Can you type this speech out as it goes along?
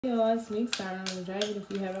Yo, it's me, Siren On The Dragon. If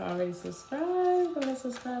you haven't already subscribed, go ahead and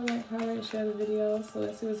subscribe, like, comment, and share the video. So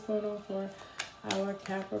let's see what's going on for our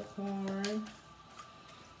Capricorn.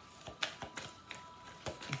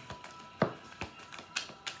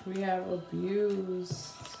 We have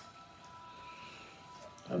abused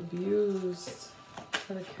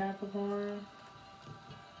for the Capricorn.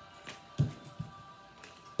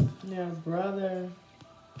 Yeah, brother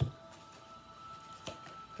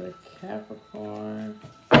for the Capricorn.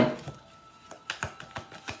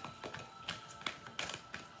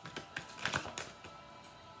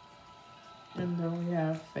 And then we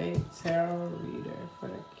have Fate Tarot Reader for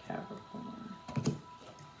the Capricorn.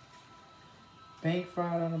 Bank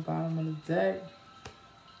fraud on the bottom of the deck.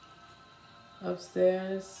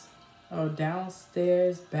 Upstairs,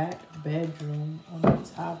 downstairs, back bedroom on the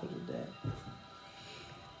top of the deck.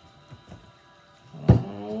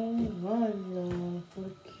 Alright, y'all. For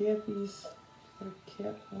the Cappies. For the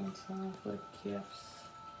Cap one time. For the Caps.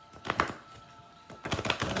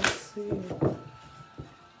 Let's see.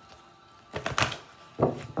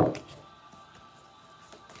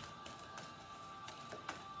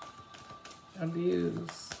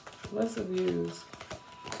 Abuse. What's abuse?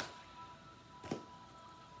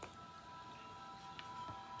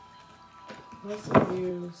 What's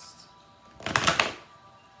abused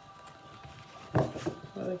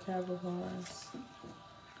for the Capricorns?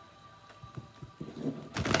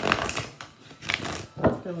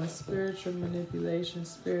 Feeling spiritual manipulation,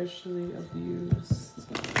 spiritually abused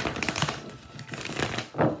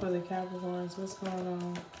for the Capricorns. What's going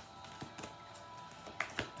on?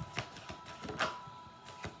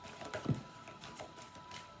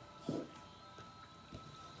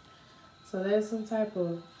 So there's some type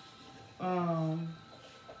of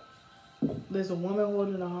there's a woman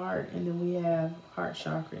holding a heart, and then we have heart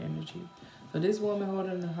chakra energy. So this woman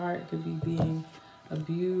holding the heart could be being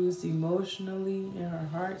abused emotionally in her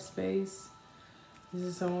heart space. This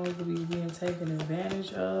is someone who could be being taken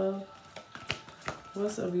advantage of.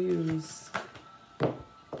 What's abused?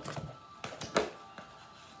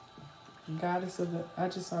 Goddess of the, I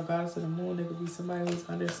just saw Goddess of the Moon. There could be somebody who's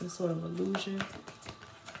under some sort of illusion.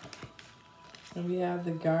 And we have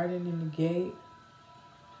the garden and the gate.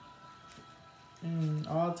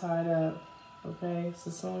 All tied up. Okay, so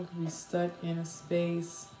someone could be stuck in a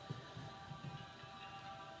space.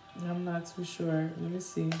 I'm not too sure. Let me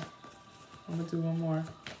see. I'm going to do one more.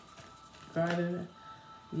 Garden.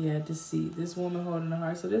 Yeah, deceit. This woman holding a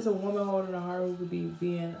heart. So there's a woman holding a heart who could be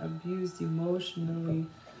being abused emotionally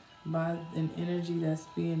by an energy that's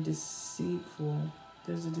being deceitful.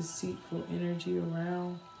 There's a deceitful energy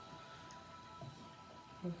around.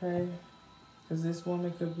 Okay, because this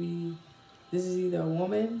woman could be, this is either a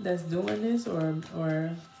woman that's doing this or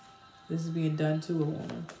this is being done to a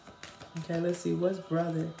woman. Okay, let's see, what's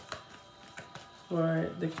brother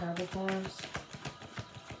for the Capricorns?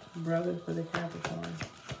 Brother for the Capricorn.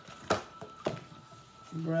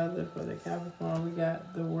 Brother for the Capricorn, we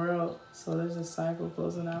got the World. So there's a cycle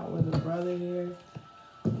closing out with a brother here.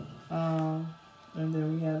 And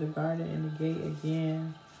then we have the garden and the gate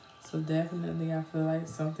again. So definitely I feel like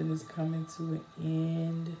something is coming to an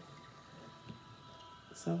end.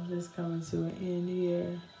 Something is coming to an end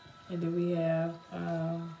here. And then we have,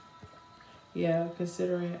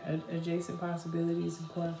 considering adjacent possibilities in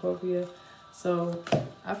cornucopia. So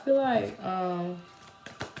I feel like,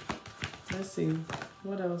 let's see,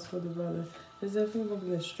 what else for the brother? There's definitely going to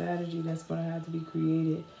be a strategy that's going to have to be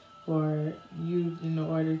created for you in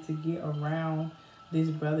order to get around this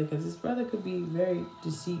brother, because this brother could be very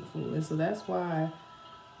deceitful, and so that's why,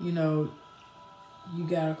 you know, you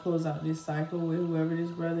gotta close out this cycle with whoever this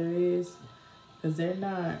brother is, because they're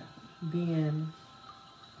not being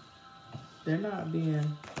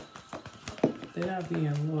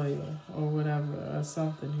loyal or whatever or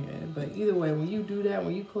something here. But either way, when you do that,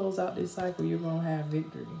 when you close out this cycle, you're gonna have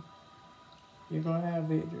victory. You're gonna have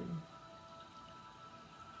victory.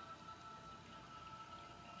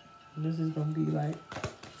 This is going to be like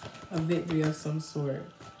a victory of some sort.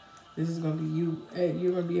 This is going to be you.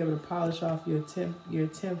 You're going to be able to polish off your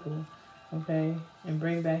temple, okay? And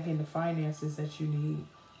bring back in the finances that you need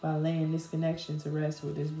by laying this connection to rest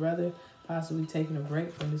with this brother, possibly taking a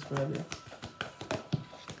break from this brother.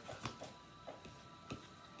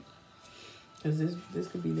 Because this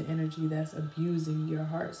could be the energy that's abusing your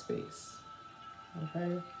heart space,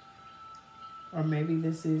 okay? Or maybe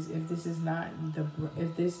this is, if this is not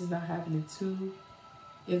happening to,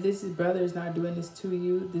 if this brother is not doing this to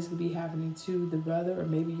you, this could be happening to the brother, or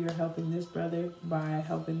maybe you're helping this brother by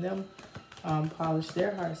helping them polish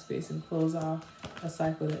their heart space and close off a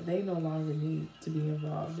cycle that they no longer need to be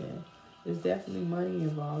involved in. There's definitely money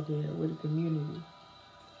involved here with the community.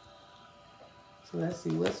 So let's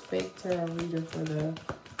see, what's fake tarot reader for the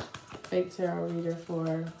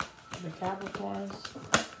Capricorns?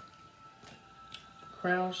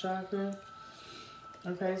 Crown chakra.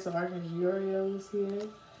 Okay, so Archangel Uriel is here.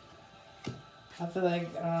 I feel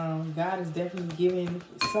like God is definitely giving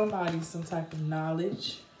somebody some type of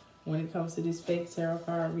knowledge when it comes to this fake tarot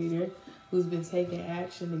card reader who's been taking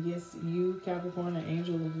action against you, Capricorn, an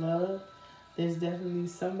angel of love. There's definitely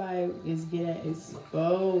somebody is getting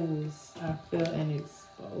exposed. I feel an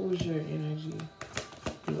exposure energy.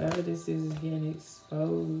 Whoever this is getting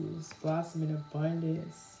exposed. Blossom in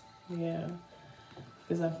abundance. Yeah.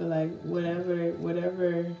 Because I feel like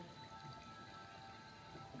whatever.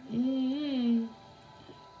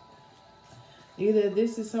 Either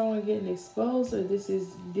this is someone getting exposed, or this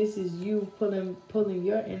is you pulling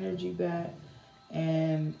your energy back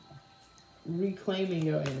and reclaiming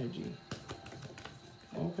your energy.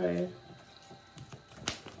 Okay.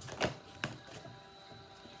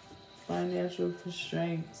 Financial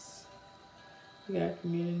constraints. We got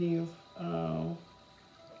community of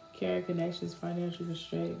caring connections, financial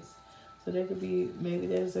constraints. So there could be, maybe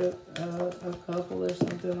there's a couple or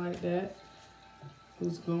something like that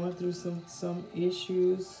who's going through some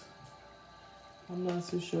issues. I'm not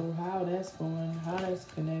so sure how that's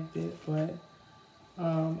connected, but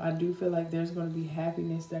I do feel like there's going to be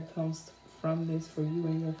happiness that comes from this for you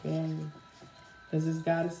and your family. Because this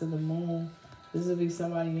goddess of the moon, this will be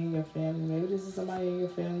somebody in your family. Maybe this is somebody in your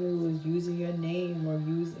family who is using your name or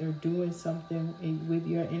doing something with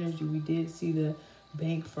your energy. We did see the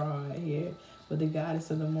bank fraud here with the goddess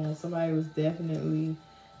of the moon. Somebody was definitely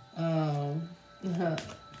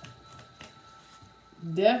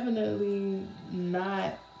definitely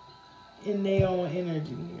not in their own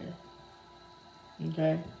energy here.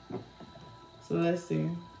 Okay, so let's see.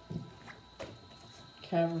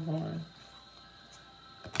 Capricorn.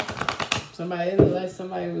 Somebody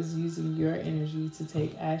was using your energy to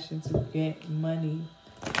take action to get money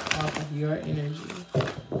off of your energy.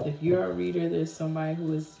 If you're a reader, there's somebody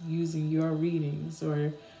who is using your readings,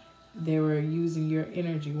 or they were using your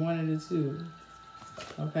energy, one of the two.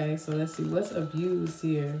 Okay, so let's see, what's abused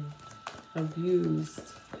here?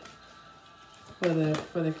 Abused for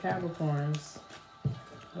the Capricorns.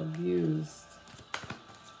 Abused.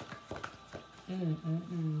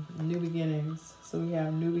 New beginnings. So we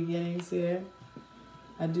have new beginnings here.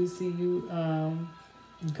 I do see you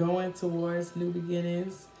going towards new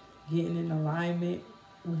beginnings, getting in alignment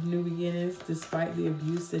with new beginnings, despite the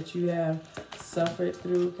abuse that you have suffered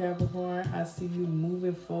through, Capricorn. I see you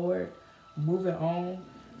moving forward, moving on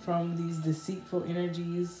from these deceitful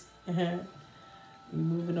energies. You're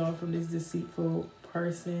moving on from this deceitful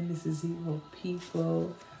person, this deceitful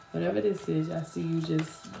people. Whatever this is, I see you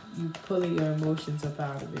pulling your emotions up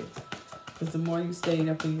out of it. Because the more you stay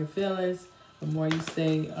up in your feelings, the more you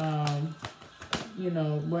stay,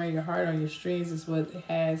 wearing your heart on your strings is what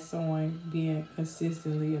has someone being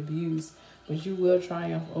consistently abused. But you will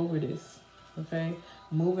triumph over this, okay?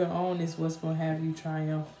 Moving on is what's going to have you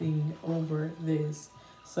triumphing over this.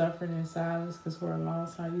 Suffering in silence, because for a long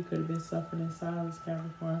time you could have been suffering in silence,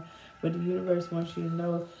 Capricorn. But the universe wants you to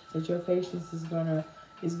know that your patience is going to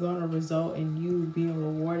result in you being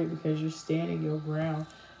rewarded, because you're standing your ground,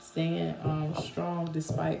 staying strong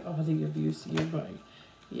despite all the abuse.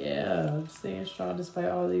 Staying strong despite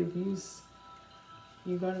all the abuse.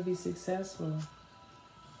 You're going to be successful.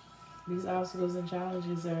 These obstacles and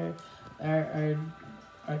challenges are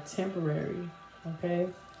temporary, okay?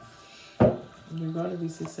 You're going to be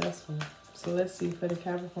successful. So let's see, for the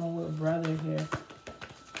Capricorn with brother here.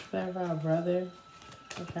 Clarify brother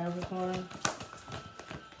for Capricorn.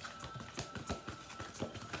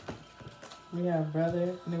 We have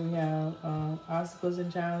brother, and then we have obstacles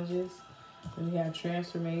and challenges, and we have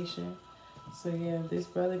transformation. So yeah, this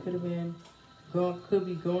brother could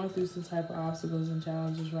be going through some type of obstacles and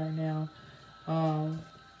challenges right now,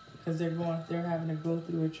 because they're having to go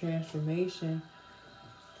through a transformation.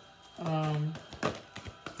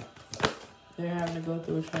 They're having to go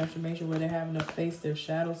through a transformation where they're having to face their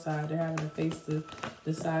shadow side. They're having to face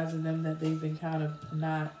the sides of them that they've been kind of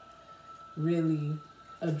not really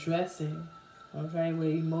addressing. Okay, with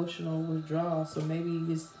emotional withdrawal. So maybe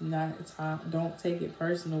it's not time. Don't take it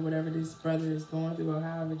personal, whatever this brother is going through, or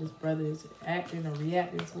however this brother is acting or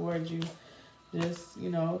reacting towards you. Just,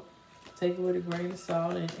 take it with a grain of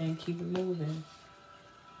salt and keep it moving.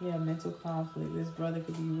 Yeah, mental conflict. This brother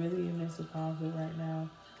could be really in mental conflict right now,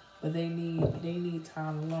 but they need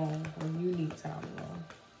time alone, or you need time alone.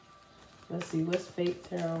 Let's see, what's fake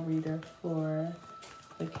tarot reader for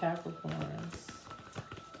the Capricorns?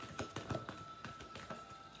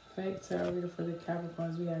 Perfect tarot reader for the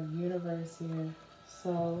Capricorns. We have universe here.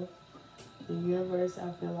 So the universe,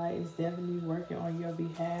 I feel like, is definitely working on your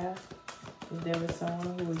behalf. If there was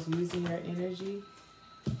someone who was using your energy,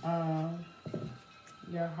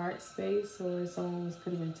 your heart space, or someone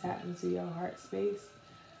could have been tapped into your heart space,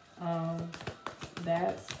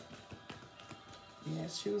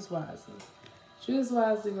 choose wisely. Choose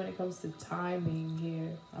wisely when it comes to timing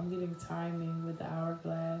here. I'm getting timing with the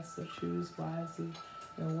hourglass, so choose wisely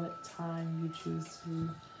and what time you choose to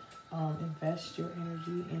invest your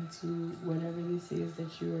energy into whatever this is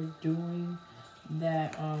that you are doing.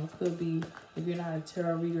 That could be, if you're not a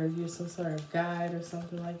tarot reader, if you're some sort of guide or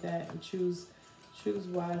something like that, choose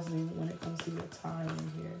wisely when it comes to your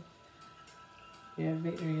timing here. Yeah,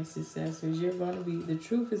 victory and success, because you're going to be, the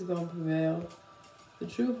truth is going to prevail. The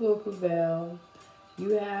truth will prevail.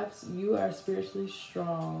 You are spiritually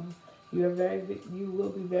strong. You will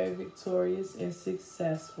be very victorious and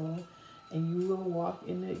successful, and you will walk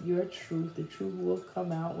in your truth. The truth will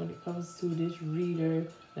come out when it comes to this reader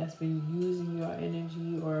that's been using your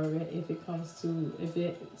energy, or if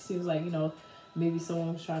it seems like, maybe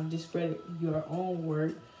someone's trying to discredit your own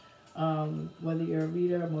work, whether you're a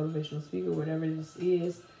reader, a motivational speaker, whatever this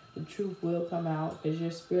is, the truth will come out, because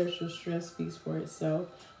your spiritual strength speaks for itself.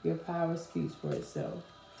 Your power speaks for itself.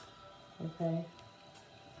 Okay?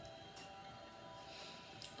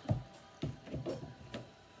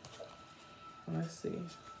 Let's see.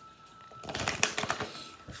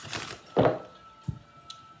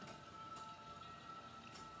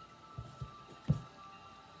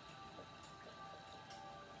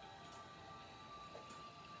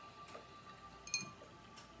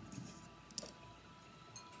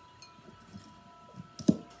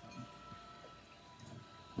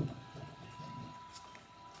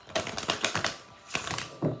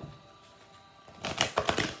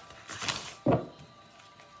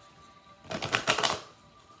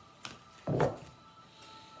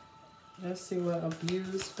 Let's see what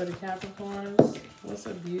abuse for the Capricorns. What's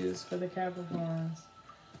abuse for the Capricorns?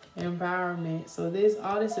 Empowerment. So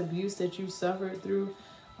all this abuse that you suffered through,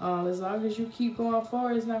 as long as you keep going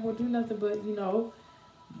forward, it's not going to do nothing but,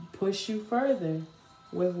 push you further.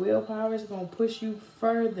 With willpower, it's going to push you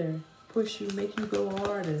further. Push you, make you go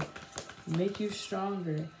harder. Make you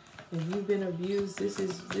stronger. If you've been abused,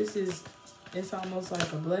 it's almost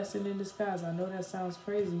like a blessing in disguise. I know that sounds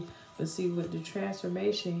crazy, but see, with the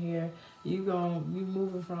transformation here, you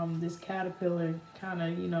moving from this caterpillar kind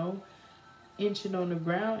of, inching on the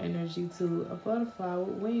ground energy to a butterfly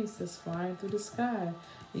with wings that's flying through the sky.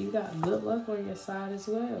 You got good luck on your side as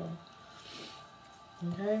well.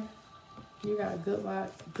 Okay? You got good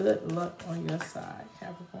luck on your side,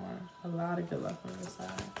 Capricorn. A lot of good luck on your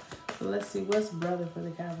side. So let's see, what's brother for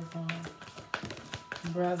the Capricorn?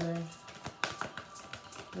 Brother.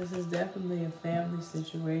 This is definitely a family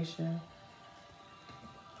situation.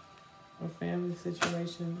 A family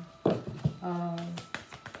situation.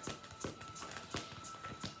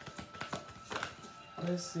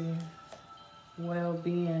 Let's see.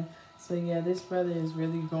 Well-being. So yeah, this brother is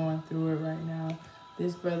really going through it right now.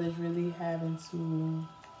 This brother is really having to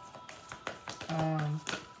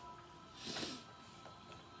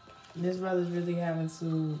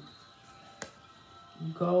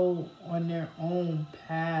go on their own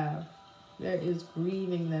path. There is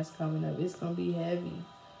grieving that's coming up. It's going to be heavy.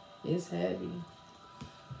 It's heavy.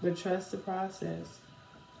 But trust the process.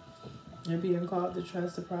 You're being called to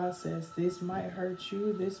trust the process. This might hurt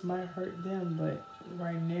you. This might hurt them. But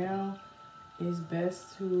right now, it's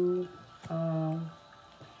best to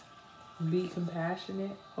be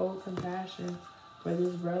compassionate. Hold compassion for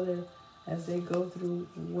this brother as they go through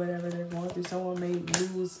whatever they're going through. Someone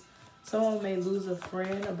may lose a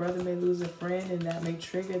friend. A brother may lose a friend, and that may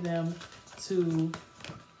trigger them to,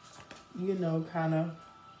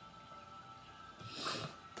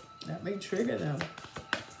 that may trigger them.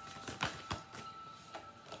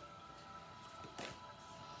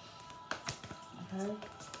 Okay?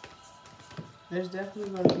 There's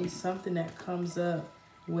definitely going to be something that comes up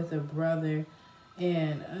with a brother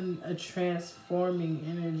and a transforming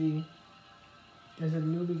energy. There's a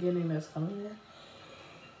new beginning that's coming in.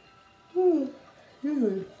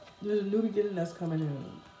 There's a new beginning that's coming in.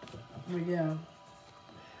 But yeah.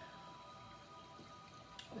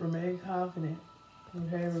 Remain confident.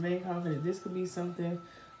 Okay, remain confident. This could be something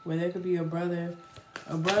where there could be your brother,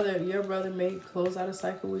 your brother may close out a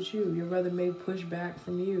cycle with you. Your brother may push back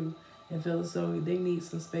from you and feel as though they need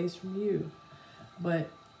some space from you. But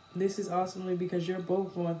this is ultimately because you're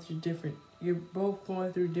both going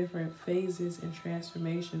through different phases and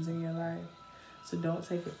transformations in your life. So don't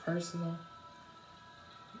take it personal.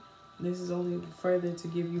 This is only further to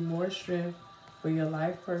give you more strength for your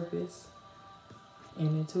life purpose.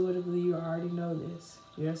 And intuitively, you already know this.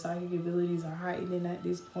 Your psychic abilities are heightening at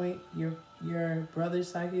this point. Your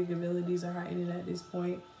brother's psychic abilities are heightening at this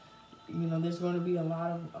point. You know, there's going to be a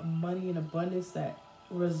lot of money and abundance that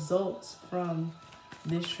results from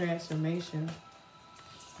this transformation.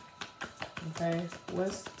 Okay,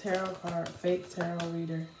 what's tarot card, fake tarot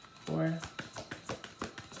reader for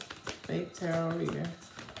fake tarot reader?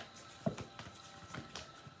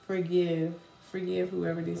 Forgive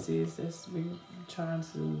whoever this is that's been trying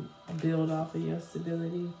to build off of your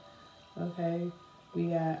stability. Okay, we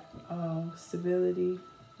got stability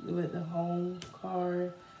with the home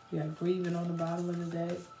card. We got grieving on the bottom of the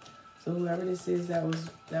deck. So whoever this is that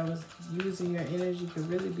was using your energy could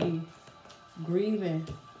really be grieving.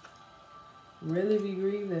 Really be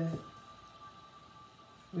grieving.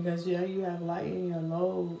 Because yeah, you have light in your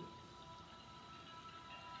load.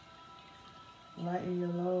 Light in your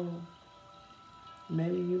load.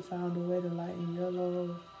 Maybe you found a way to lighten your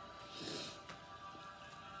load.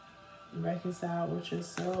 Reconcile with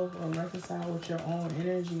yourself or reconcile with your own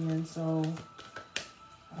energy. And so,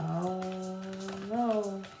 I don't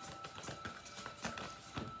know.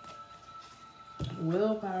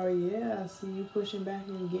 Willpower, yeah. I see you pushing back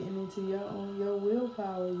and getting into your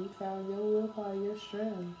willpower. You found your willpower, your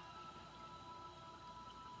strength.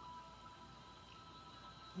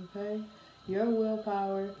 Okay? Your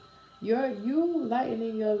willpower. You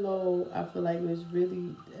lightening your load, I feel like was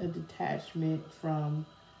really a detachment from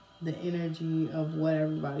the energy of what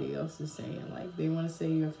everybody else is saying. Like, they want to say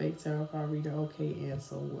you're a fake tarot card reader. Okay, and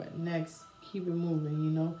so what? Next, keep it moving, you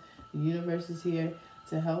know? The universe is here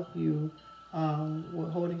to help you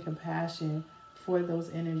with holding compassion for those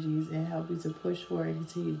energies and help you to push forward and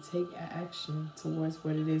continue to take action towards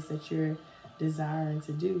what it is that you're desiring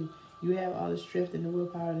to do. You have all the strength and the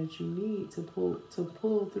willpower that you need to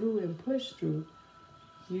pull through and push through.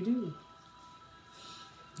 You do.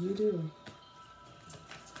 You do.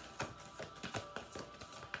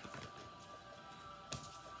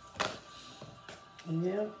 And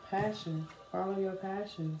yeah, passion. Follow your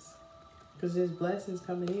passions. Because there's blessings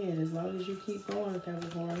coming in. As long as you keep going,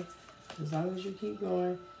 Capricorn, as long as you keep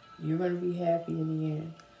going, you're going to be happy in the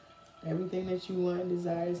end. Everything that you want and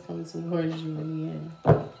desire is coming towards you in the end.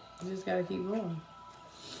 You just got to keep going.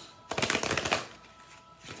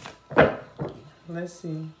 Let's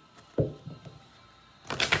see.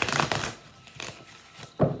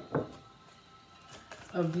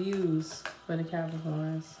 Abuse for the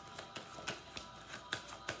Capricorns.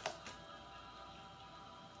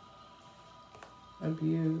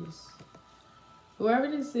 Abuse. Whoever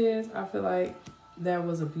this is, I feel like that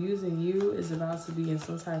was abusing you is about to be in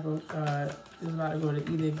some type of, is about to go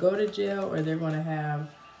to either go to jail or they're going to have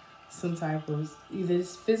some type of either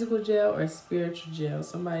physical jail or spiritual jail.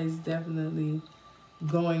 Somebody's definitely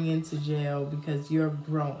going into jail because you're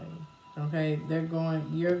growing. Okay,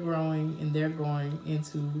 you're growing and they're going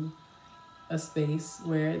into a space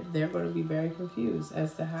where they're going to be very confused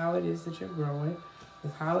as to how it is that you're growing,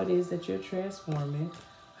 how it is that you're transforming,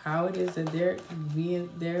 how it is that they're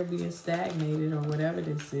being stagnated or whatever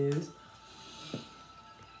this is.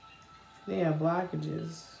 They have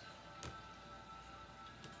blockages.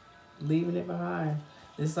 Leaving it behind.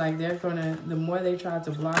 It's like they're gonna, the more they try to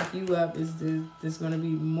block you up, there's gonna be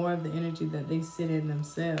more of the energy that they sit in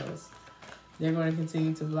themselves. They're gonna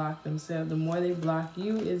continue to block themselves. The more they block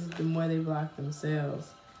you is the more they block themselves.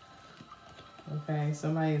 Okay,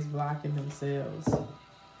 somebody is blocking themselves.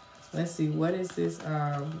 Let's see, what is this?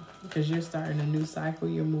 Because you're starting a new cycle,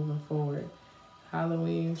 you're moving forward.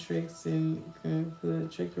 Halloween, tricks and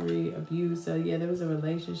trickery, abuse. So yeah, there was a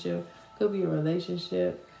relationship. Could be a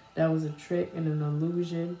relationship that was a trick and an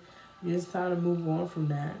illusion. It's time to move on from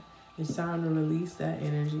that. It's time to release that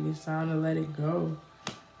energy. It's time to let it go.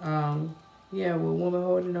 Yeah, with woman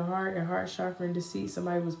holding the heart and heart chakra and deceit,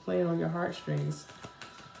 somebody was playing on your heartstrings.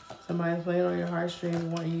 Somebody's playing on your heartstrings,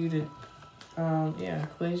 wanting you to,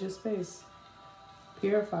 cleanse your space.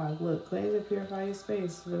 Purify. Look, cleanse and purify your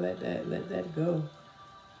space. Let that go.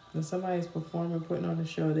 When somebody's performing, putting on a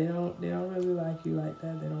show, they don't really like you like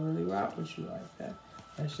that. They don't really rock with you like that.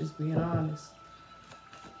 That's just being honest.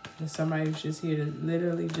 There's somebody who's just here to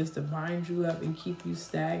literally just to bind you up and keep you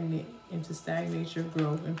stagnant and to stagnate your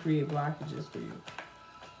growth and create blockages for you.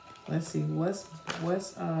 Let's see,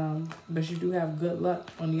 but you do have good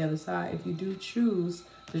luck on the other side if you do choose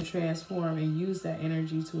to transform and use that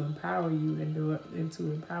energy to empower you and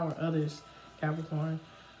to empower others, Capricorn.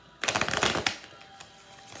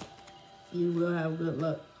 You will have good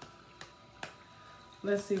luck.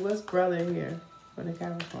 Let's see, what's brother here for the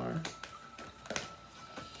Capricorn?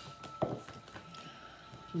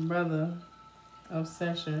 Brother,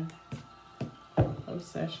 obsession.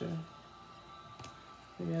 Obsession.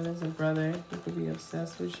 Yeah, there's a brother who could be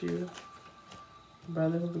obsessed with you.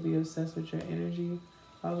 Brother who could be obsessed with your energy.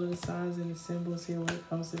 All of the signs and the symbols here when it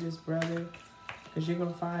comes to this brother. Because you're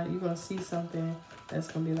going to see something that's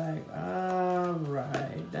going to be like, all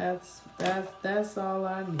right, that's all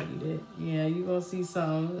I needed. Yeah, you're going to see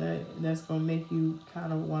something that's going to make you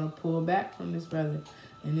kind of want to pull back from this brother.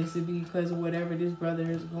 And this would be because of whatever this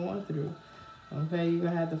brother is going through. Okay, you're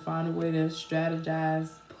going to have to find a way to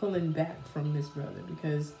strategize pulling back from this brother.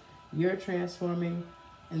 Because you're transforming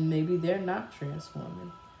and maybe they're not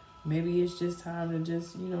transforming. Maybe it's just time to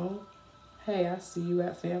just, you know, hey, I see you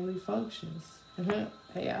at family functions.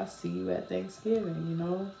 Hey, I see you at Thanksgiving, you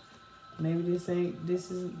know. Maybe this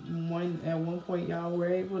is at one point y'all were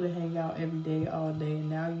able to hang out every day, all day, and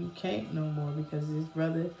now you can't no more because this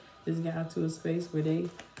brother has gotten to a space where they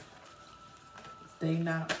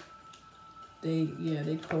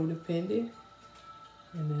codependent.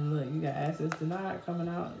 And then look, you got access denied coming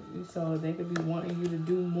out. So they could be wanting you to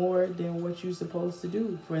do more than what you're supposed to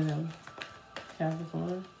do for them,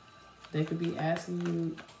 Capricorn. They could be asking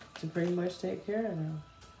you to pretty much take care of them.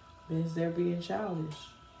 Because they're being childish.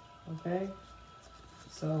 Okay?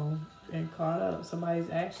 So, and caught up. Somebody's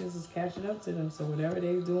actions is catching up to them. So whatever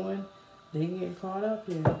they're doing, they get caught up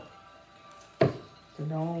here. So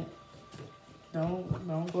don't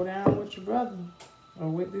go down with your brother. Or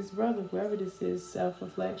with this brother, whoever this is,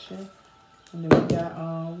 self-reflection. And then we got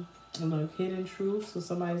look, hidden truth. So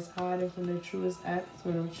somebody's hiding from their truest acts,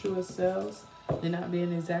 from their truest selves. They're not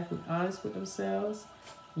being exactly honest with themselves.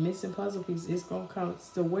 Missing puzzle piece. It's gonna come.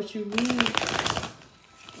 So what you need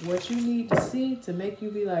to see to make you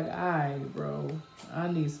be like, alright, bro, I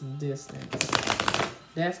need some distance.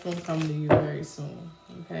 That's gonna come to you very soon.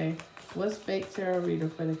 Okay. What's fake tarot reader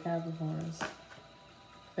for the Capricorns?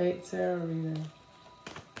 Fake tarot reader.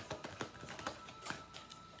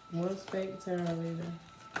 What's fake tarot reader?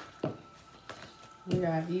 We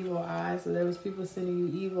got evil eyes. So there was people sending you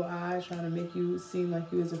evil eyes trying to make you seem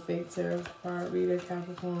like you was a fake tarot card reader,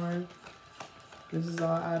 Capricorn. This is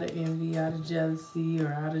all out of envy, out of jealousy,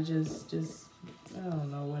 or out of just I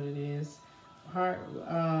don't know what it is. Heart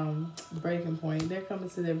breaking point. They're coming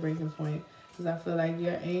to their breaking point. Because I feel like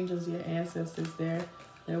your angels, your ancestors, they're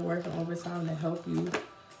working overtime to help you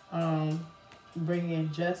bring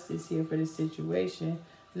in justice here for this situation.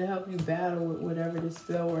 And to help you battle with whatever the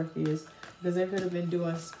spell work is. Because they could have been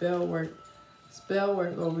doing spell work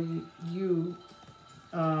over you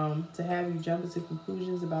to have you jump into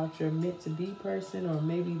conclusions about your meant-to-be person. Or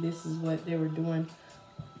maybe this is what they were doing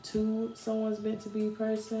to someone's meant-to-be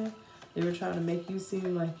person. They were trying to make you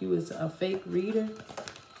seem like you was a fake reader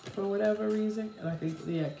for whatever reason. Like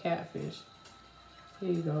a catfish.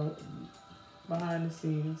 Here you go. Behind the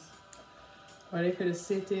scenes. Or they could have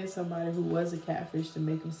sent in somebody who was a catfish to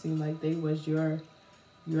make them seem like they was your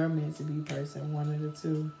meant-to-be person. One of the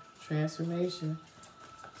two. Transformation.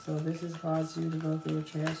 So this has caused you to go through a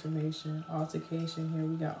transformation. Altercation here.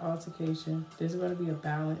 We got altercation. There's going to be a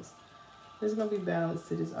balance. There's going to be balance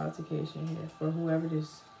to this altercation here. For whoever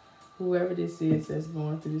this is that's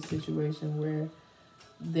going through this situation where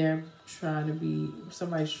they're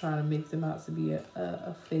somebody's trying to make them out to be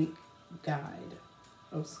a fake guide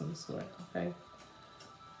of some sort, okay?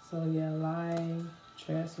 So yeah, lying,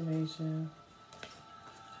 transformation.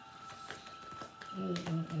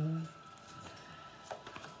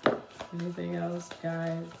 Anything else,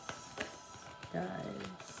 guys?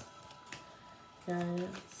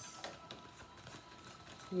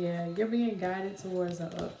 Yeah, you're being guided towards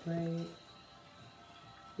an upgrade.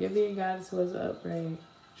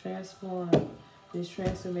 Transform. This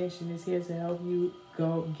transformation is here to help you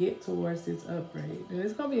get towards this upgrade. And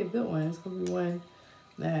it's going to be a good one. It's going to be one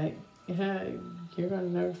that you're going to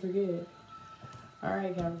never forget. All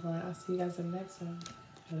right, Capricorn. I'll see you guys in the next one.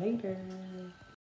 Later.